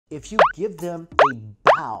If you give them a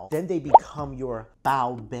bao, then they become your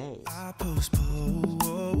bao bei. I postpone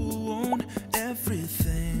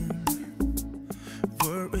everything,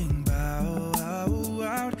 worrying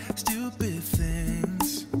about stupid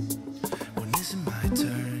things. When is it my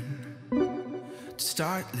turn to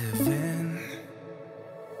start living?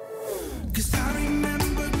 'Cause I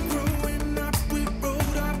remember growing up, we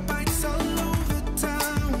rode our bikes all over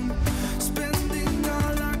town, spending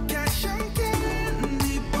all our cash on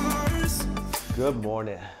candy bars. Good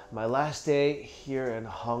morning. My last day here in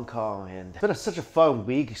Hong Kong, and it's been such a fun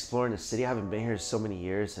week exploring the city. I haven't been here so many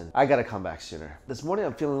years, and I gotta come back sooner. This morning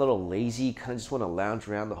I'm feeling a little lazy, kind of just want to lounge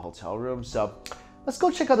around the hotel room, so let's go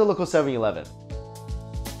check out the local 7-Eleven.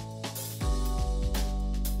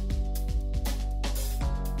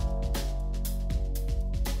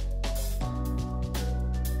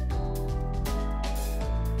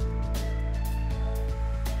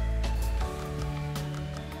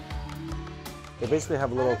 They basically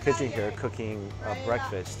have a little kitchen here cooking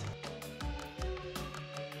breakfast.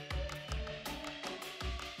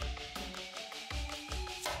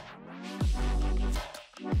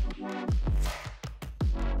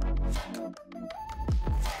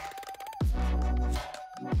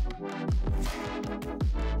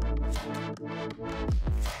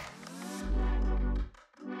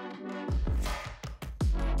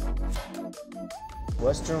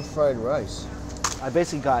 Western fried rice. I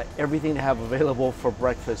basically got everything they have available for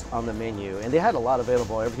breakfast on the menu, and they had a lot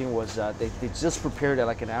available. Everything was, they just prepared it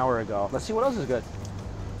like an hour ago. Let's see what else is good.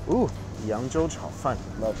 Ooh, Yangzhou Chao Fan.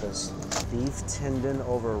 Love this. Beef tendon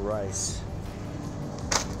over rice.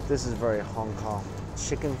 This is very Hong Kong.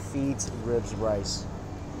 Chicken feet, ribs, rice.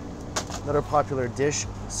 Another popular dish,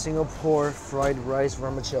 Singapore fried rice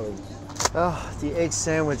vermicelli. Oh, the egg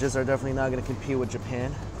sandwiches are definitely not gonna compete with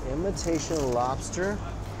Japan. Imitation lobster.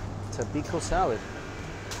 Tabico salad.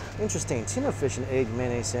 Interesting. Tuna fish and egg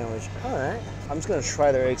mayonnaise sandwich. All right. I'm just gonna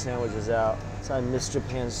try their egg sandwiches out. So I miss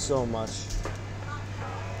Japan so much.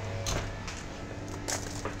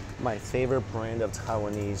 My favorite brand of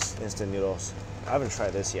Taiwanese instant noodles. I haven't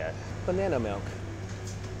tried this yet. Banana milk.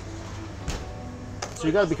 So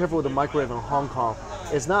you gotta be careful with the microwave in Hong Kong.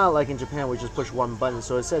 It's not like in Japan where you just push one button.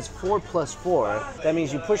 So it says 4+4. That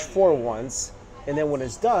means you push 4 once, and then when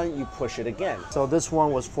it's done, you push it again. So this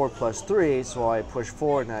one was 4+3, so I push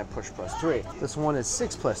 4 and I push +3. This one is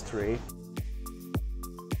 6+3.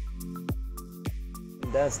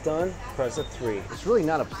 That's done, press a 3. It's really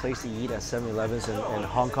not a place to eat at 7-Elevens in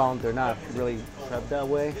Hong Kong. They're not really prepped that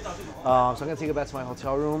way. So I'm gonna take it back to my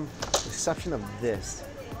hotel room, with the exception of this.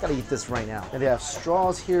 Gotta eat this right now. And they have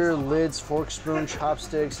straws here, lids, fork, spoon,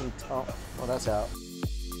 chopsticks, and oh, that's out.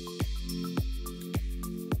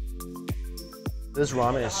 This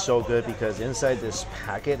ramen is so good because inside this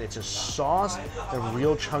packet, it's just sauce and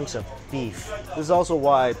real chunks of beef. This is also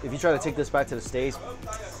why, if you try to take this back to the States,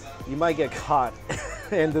 you might get caught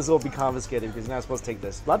and this will be confiscated because you're not supposed to take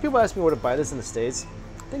this. A lot of people ask me where to buy this in the States.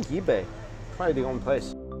 I think eBay, probably the only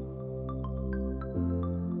place.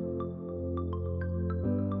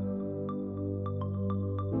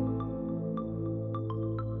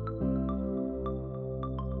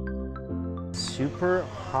 Super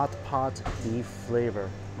hot pot beef flavor.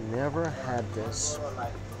 Never had this.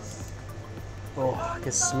 Oh, I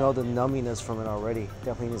can smell the numminess from it already.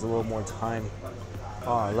 Definitely needs a little more time.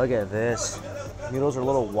 Oh, look at this. Noodles are a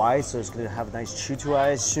little wide, so it's gonna have a nice chew to, I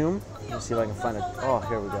assume. Let me see if I can find it. Oh,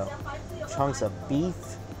 here we go. Chunks of beef,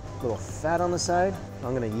 a little fat on the side.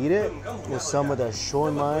 I'm gonna eat it with some of the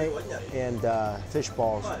shoy mai and fish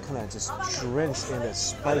balls, kind of just drenched in the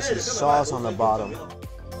spicy sauce on the bottom.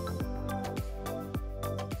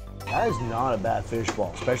 That is not a bad fish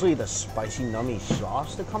ball, especially the spicy nummy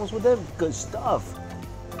sauce that comes with it. Good stuff.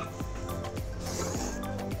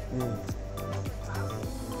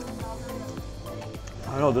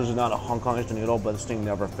 I know this is not a Hong Kong instant noodle, but this thing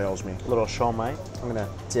never fails me. A little shoy mai. I'm gonna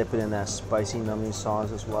dip it in that spicy nummy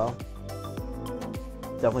sauce as well.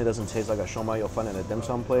 Definitely doesn't taste like a shoy mai you'll find in a dim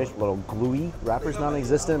sum place. A little gluey. Wrapper's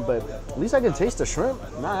non-existent, but at least I can taste the shrimp.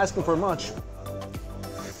 Not asking for much.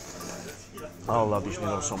 I love these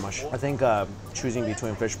noodles so much. I think choosing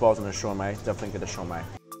between fish balls and the shoy mai, definitely get the shoy mai.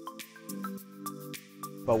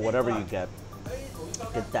 But whatever you get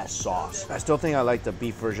that sauce. I still think I like the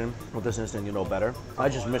beef version with this instant noodle better. I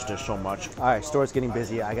just missed it so much. All right, store's getting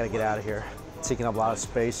busy. I gotta get out of here. Taking up a lot of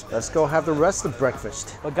space. Let's go have the rest of the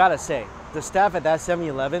breakfast. But gotta say, the staff at that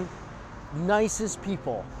 7-Eleven, nicest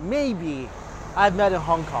people maybe I've met in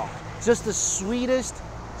Hong Kong. Just the sweetest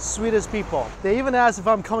people. They even asked if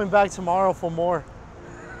I'm coming back tomorrow for more.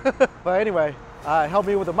 But anyway, helped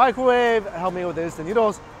me with the microwave, helped me with the instant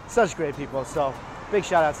noodles. Such great people. So Big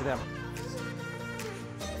shout out to them.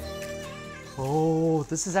 Oh,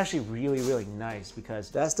 this is actually really, really nice because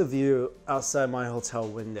that's the view outside my hotel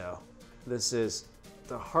window. This is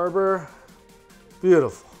the harbor.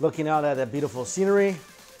 Beautiful. Looking out at that beautiful scenery,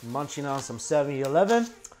 munching on some 7-Eleven.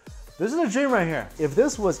 This is a dream right here. If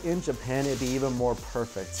this was in Japan, it'd be even more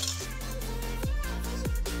perfect.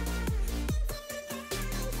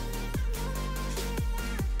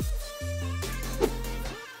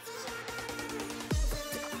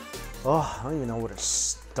 Oh, I don't even know where to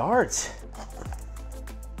start.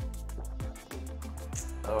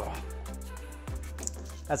 Oh,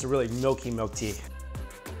 that's a really milky milk tea.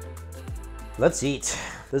 Let's eat.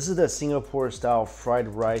 This is the Singapore style fried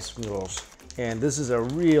rice noodles. And this is a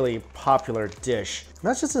really popular dish,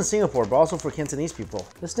 not just in Singapore, but also for Cantonese people.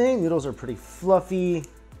 The steamed noodles are pretty fluffy,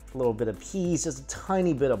 a little bit of peas, just a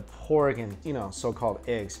tiny bit of pork and, you know, so-called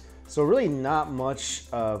eggs. So really not much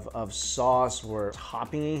of sauce or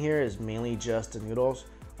topping in here, is mainly just the noodles.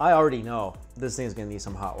 I already know this thing's gonna need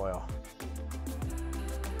some hot oil.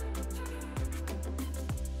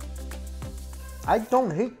 I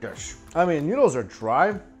don't hate this. I mean, noodles are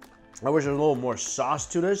dry. I wish there was a little more sauce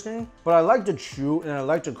to this thing, but I like the chew and I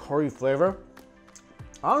like the curry flavor.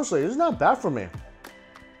 Honestly, it's not bad for me.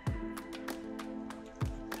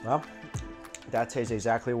 Well, that tastes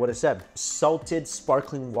exactly what it said. Salted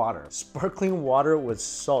sparkling water. Sparkling water with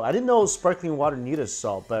salt. I didn't know sparkling water needed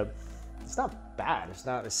salt, but it's not bad. It's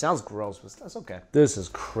not, it sounds gross, but that's okay. This is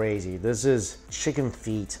crazy. This is chicken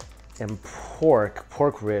feet and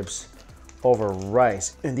pork ribs over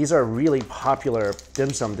rice. And these are really popular dim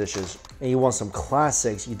sum dishes. And you want some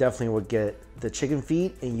classics, you definitely would get the chicken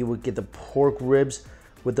feet and you would get the pork ribs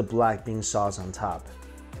with the black bean sauce on top.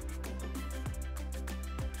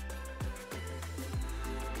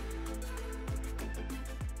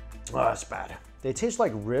 Oh, that's bad. They taste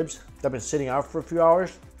like ribs that have been sitting out for a few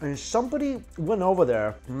hours, and somebody went over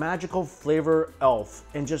there, magical flavor elf,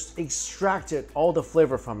 and just extracted all the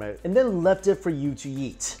flavor from it, and then left it for you to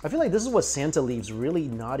eat. I feel like this is what Santa leaves really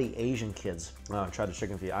naughty Asian kids. Oh, try the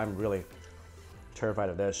chicken feet. I'm really terrified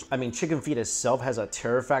of this. I mean, chicken feet itself has a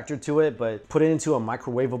terror factor to it, but put it into a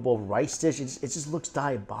microwavable rice dish, it just looks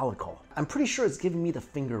diabolical. I'm pretty sure it's giving me the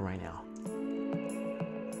finger right now.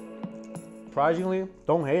 Surprisingly,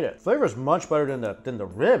 don't hate it. Flavor is much better than the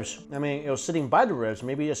ribs. I mean, it was sitting by the ribs,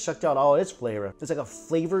 maybe it sucked out all its flavor. It's like a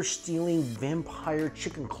flavor-stealing vampire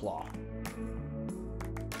chicken claw.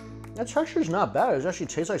 That texture is not bad. It actually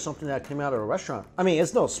tastes like something that came out of a restaurant. I mean,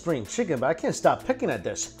 it's no spring chicken, but I can't stop picking at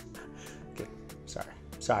this. Okay,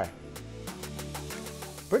 sorry.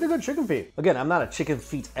 Pretty good chicken feet. Again, I'm not a chicken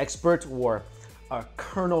feet expert or a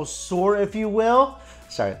connoisseur, if you will.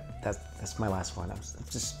 Sorry, that's my last one. I'm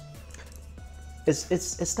just.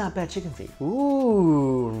 It's not bad chicken feet.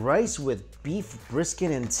 Ooh, rice with beef brisket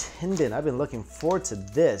and tendon. I've been looking forward to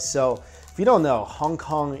this. So if you don't know, Hong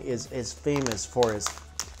Kong is famous for its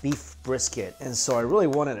beef brisket. And so I really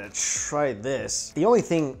wanted to try this. The only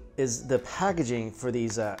thing is the packaging for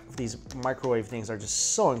these microwave things are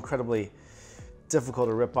just so incredibly difficult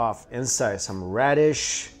to rip off. Inside some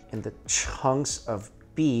radish and the chunks of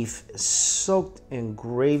beef is soaked in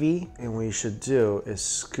gravy, and what you should do is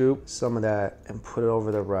scoop some of that and put it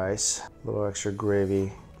over the rice. A little extra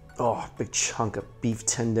gravy. Oh, big chunk of beef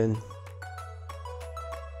tendon.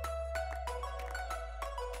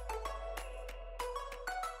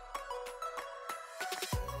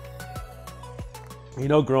 You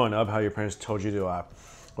know, growing up, how your parents told you to, or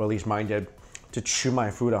at least mine did, to chew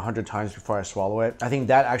my food 100 times before I swallow it? I think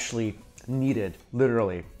that actually needed,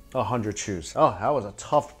 literally, 100 chews. Oh, that was a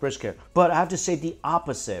tough brisket. But I have to say the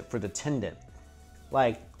opposite for the tendon.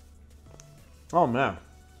 Like, oh man,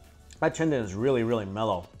 that tendon is really, really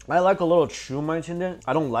mellow. I like a little chew in my tendon.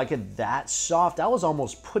 I don't like it that soft. That was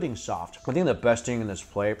almost pudding soft. I think the best thing in this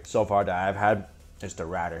plate so far that I've had is the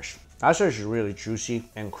radish. That's actually really juicy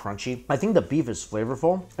and crunchy. I think the beef is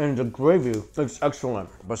flavorful and the gravy looks excellent,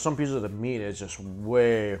 but some pieces of the meat is just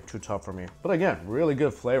way too tough for me. But again, really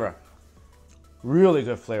good flavor. Really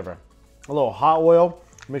good flavor. A little hot oil,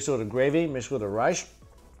 mixed with the gravy, mixed with the rice.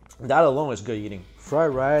 That alone is good eating. Fried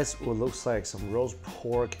rice, what looks like some roast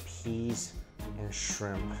pork, peas, and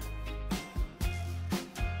shrimp.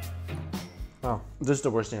 Oh, this is the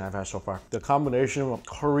worst thing I've had so far. The combination of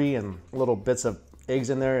curry and little bits of eggs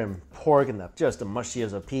in there and pork and just the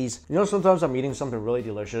mushiest of peas. You know, sometimes I'm eating something really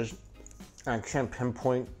delicious and I can't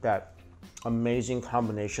pinpoint that amazing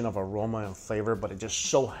combination of aroma and flavor, but it's just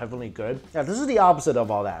so heavenly good. Yeah, this is the opposite of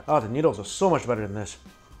all that. Oh, the noodles are so much better than this.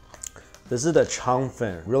 This is the chang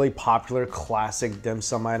fin, really popular classic dim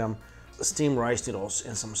sum item. Steamed rice noodles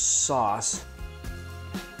and some sauce.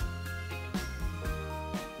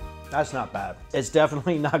 That's not bad. It's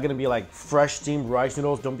definitely not gonna be like fresh steamed rice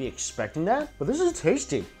noodles. Don't be expecting that, but this is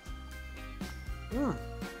tasty.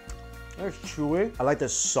 It's chewy. I like the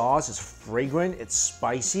sauce. It's fragrant. It's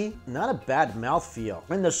spicy. Not a bad mouthfeel.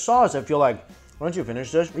 And the sauce, I feel like, once you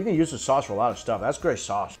finish this, you can use the sauce for a lot of stuff. That's great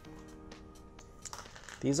sauce.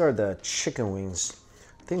 These are the chicken wings.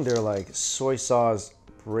 I think they're like soy sauce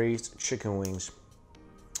braised chicken wings.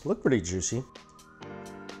 Look pretty juicy.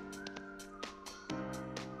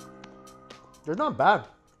 They're not bad.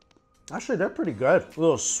 Actually, they're pretty good. A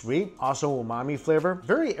little sweet, also umami flavor.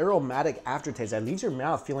 Very aromatic aftertaste that leaves your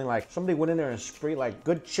mouth feeling like somebody went in there and sprayed like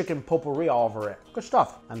good chicken potpourri all over it. Good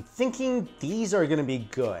stuff. I'm thinking these are gonna be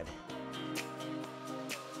good.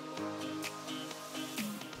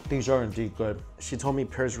 These are indeed good. She told me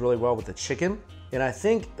it pairs really well with the chicken, and I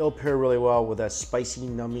think it'll pair really well with a spicy,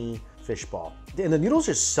 nummy fish ball. And the noodles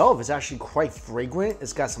itself is actually quite fragrant.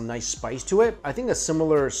 It's got some nice spice to it. I think a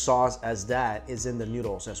similar sauce as that is in the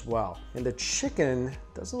noodles as well. And the chicken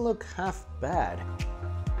doesn't look half bad.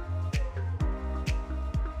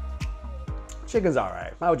 Chicken's all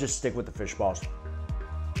right. I would just stick with the fish balls.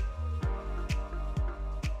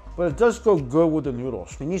 But it does go good with the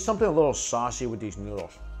noodles. You need something a little saucy with these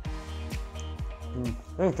noodles. I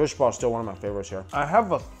think fish ball is still one of my favorites here. I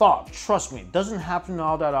have a thought, trust me, it doesn't happen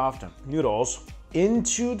all that often. Noodles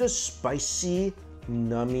into the spicy,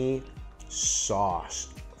 nummy sauce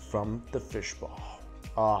from the fish ball.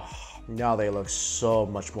 Oh, now they look so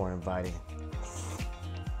much more inviting.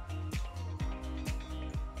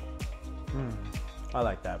 I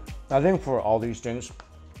like that. I think for all these things,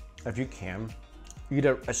 if you can, eat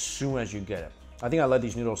it as soon as you get it. I think I let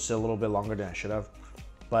these noodles sit a little bit longer than I should have,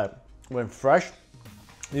 but when fresh,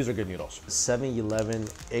 these are good noodles. 7-Eleven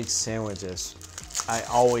egg sandwiches I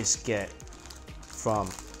always get from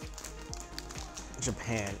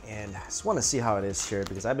Japan, and I just want to see how it is here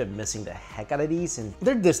because I've been missing the heck out of these, and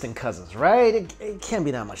they're distant cousins, right? It can't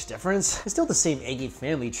be that much difference. It's still the same eggy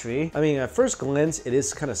family tree. I mean, at first glance, it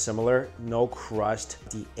is kind of similar. No crust,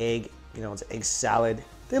 the egg, you know, it's egg salad.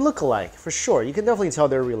 They look alike, for sure. You can definitely tell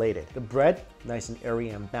they're related. The bread, nice and airy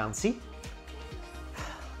and bouncy.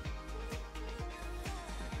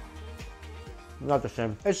 Not the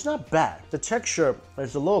same. It's not bad. The texture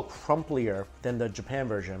is a little crumplier than the Japan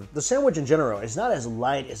version. The sandwich in general is not as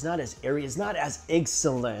light, it's not as airy, it's not as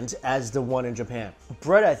excellent as the one in Japan.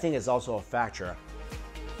 Bread, I think, is also a factor.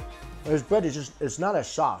 This bread is just, it's not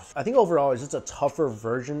as soft. I think overall it's just a tougher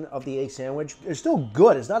version of the egg sandwich. It's still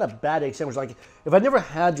good. It's not a bad egg sandwich. Like, if I never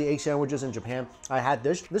had the egg sandwiches in Japan, I had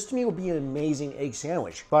this. This to me would be an amazing egg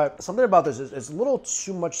sandwich. But something about this is it's a little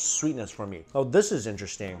too much sweetness for me. Oh, this is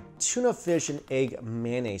interesting. Tuna fish and egg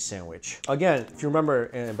mayonnaise sandwich. Again, if you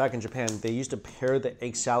remember back in Japan, they used to pair the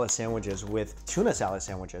egg salad sandwiches with tuna salad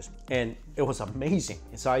sandwiches. And it was amazing.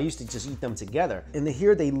 So I used to just eat them together. And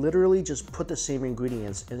here they literally just put the same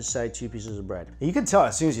ingredients inside 2 pieces of bread. And you can tell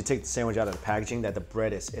as soon as you take the sandwich out of the packaging that the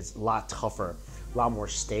bread is a lot tougher, a lot more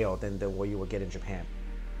stale than what you would get in Japan.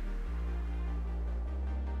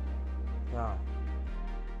 Wow.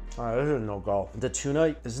 All right, this is a no-go. The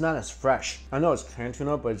tuna is not as fresh. I know it's canned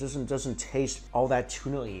tuna, but it doesn't taste all that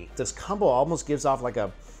tuna-y. This combo almost gives off like a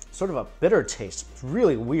sort of a bitter taste. It's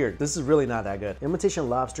really weird. This is really not that good. Imitation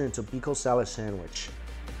lobster and tobacco salad sandwich.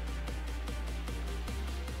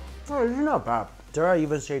 Oh, this is not bad. Dare I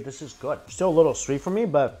even say this is good. Still a little sweet for me,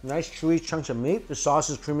 but nice chewy chunks of meat. The sauce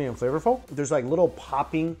is creamy and flavorful. There's like little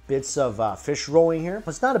popping bits of fish roll in here.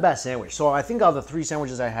 It's not a bad sandwich. So I think out of the 3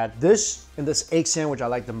 sandwiches I had, this and this egg sandwich I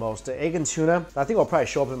like the most. The egg and tuna, I think will probably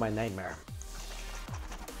show up in my nightmare.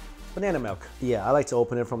 Banana milk. Yeah, I like to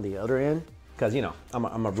open it from the other end because, you know,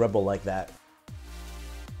 I'm a rebel like that.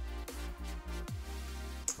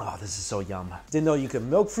 Oh, this is so yum. Didn't know you could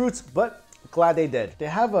milk fruits, but glad they did. They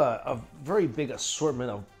have a very big assortment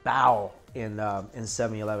of bao in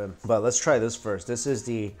 7-Eleven. But let's try this first. This is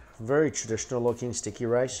the very traditional looking sticky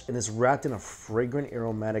rice, and it's wrapped in a fragrant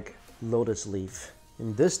aromatic lotus leaf.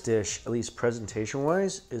 And this dish, at least presentation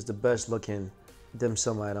wise, is the best looking dim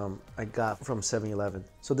sum item I got from 7-Eleven.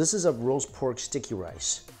 So this is a roast pork sticky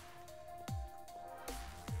rice.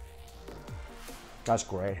 That's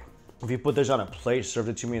great. If you put this on a plate, served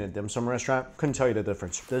it to me in a dim sum restaurant, couldn't tell you the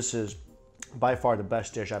difference. This is by far the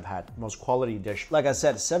best dish I've had, most quality dish. Like I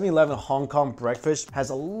said, 7-Eleven Hong Kong breakfast has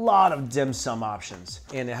a lot of dim sum options,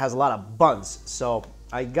 and it has a lot of buns. So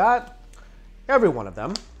I got every one of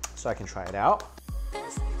them so I can try it out.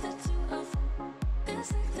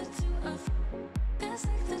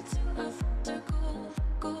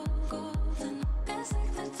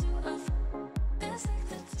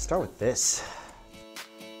 Start with this.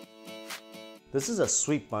 This is a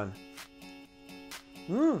sweet bun.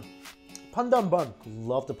 Pandan bun.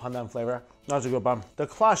 Love the pandan flavor. That's a good bun. The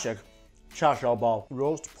classic cha shao ball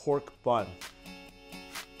roast pork bun.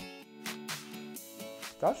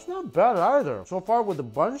 That's not bad either. So far with the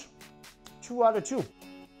buns, 2 out of 2. I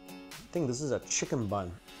think this is a chicken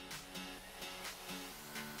bun.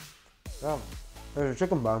 Yeah, there's a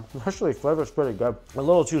chicken bun. Actually, flavor's pretty good. A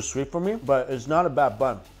little too sweet for me, but it's not a bad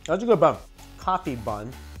bun. That's a good bun. Coffee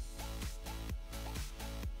bun.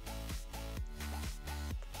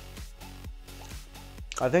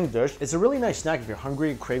 I think this, it's a really nice snack if you're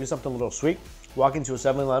hungry, craving something a little sweet. Walk into a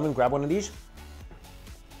 7-Eleven, grab one of these.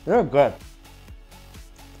 They're good.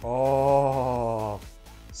 Oh,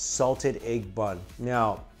 salted egg bun.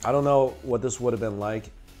 Now, I don't know what this would have been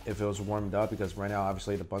like if it was warmed up, because right now,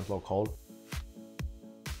 obviously, the bun's a little cold.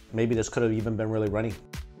 Maybe this could have even been really runny.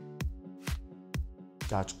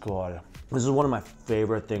 That's good. This is one of my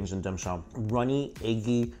favorite things in dim sum. Runny,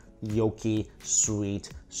 eggy, yolky, sweet,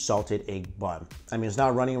 salted egg bun. I mean, it's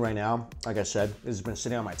not running right now. Like I said, it's been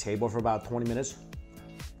sitting on my table for about 20 minutes.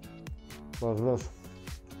 Look at this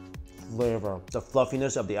flavor. The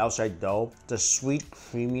fluffiness of the outside dough, the sweet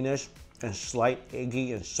creaminess and slight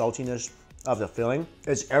eggy and saltiness of the filling.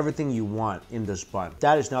 It's everything you want in this bun.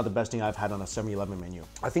 That is now the best thing I've had on a 7-Eleven menu.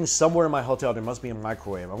 I think somewhere in my hotel there must be a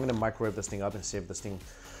microwave. I'm gonna microwave this thing up and see if this thing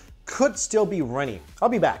could still be runny. I'll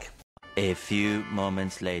be back. A few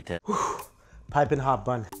moments later. Piping hot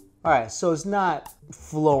bun. All right, so it's not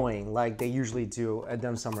flowing like they usually do at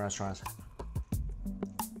dim sum restaurants.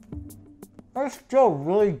 It's still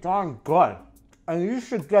really darn good. And you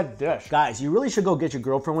should get this. Guys, you really should go get your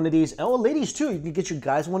girlfriend one of these. And well, ladies too, you can get your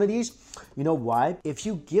guys one of these. You know why? If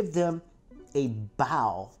you give them a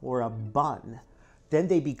bao or a bun, then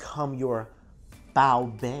they become your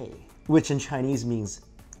bao bei, which in Chinese means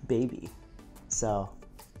baby. So,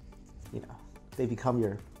 you know, they become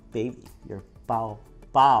your baby, your bao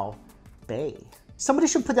bei. Somebody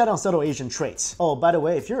should put that on subtle Asian traits. Oh, by the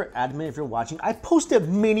way, if you're admin, if you're watching, I posted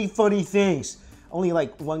many funny things. Only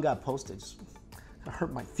like one got posted. Just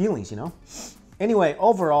hurt my feelings, you know? Anyway,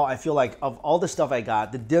 overall, I feel like of all the stuff I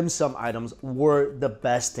got, the dim sum items were the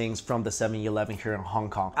best things from the 7-Eleven here in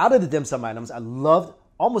Hong Kong. Out of the dim sum items, I loved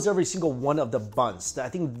almost every single one of the buns. I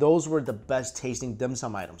think those were the best tasting dim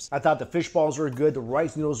sum items. I thought the fish balls were good, the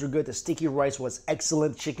rice noodles were good, the sticky rice was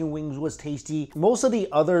excellent, chicken wings was tasty. Most of the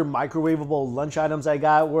other microwavable lunch items I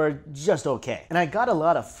got were just okay. And I got a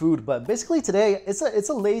lot of food, but basically today, it's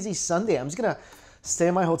a lazy Sunday. I'm just gonna stay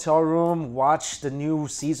in my hotel room, watch the new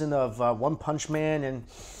season of One Punch Man, and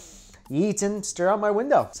eat and stare out my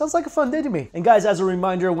window. Sounds like a fun day to me. And guys, as a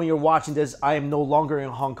reminder, when you're watching this, I am no longer in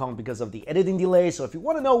Hong Kong because of the editing delay. So if you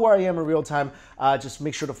want to know where I am in real time, just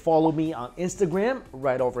make sure to follow me on Instagram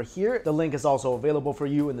right over here. The link is also available for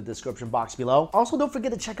you in the description box below. Also, don't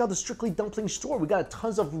forget to check out the Strictly Dumpling store. We got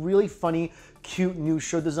tons of really funny, cute new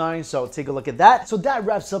shirt designs. So take a look at that. So that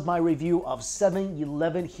wraps up my review of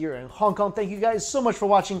 7-Eleven here in Hong Kong. Thank you guys so much for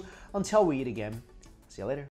watching. Until we eat again, see you later.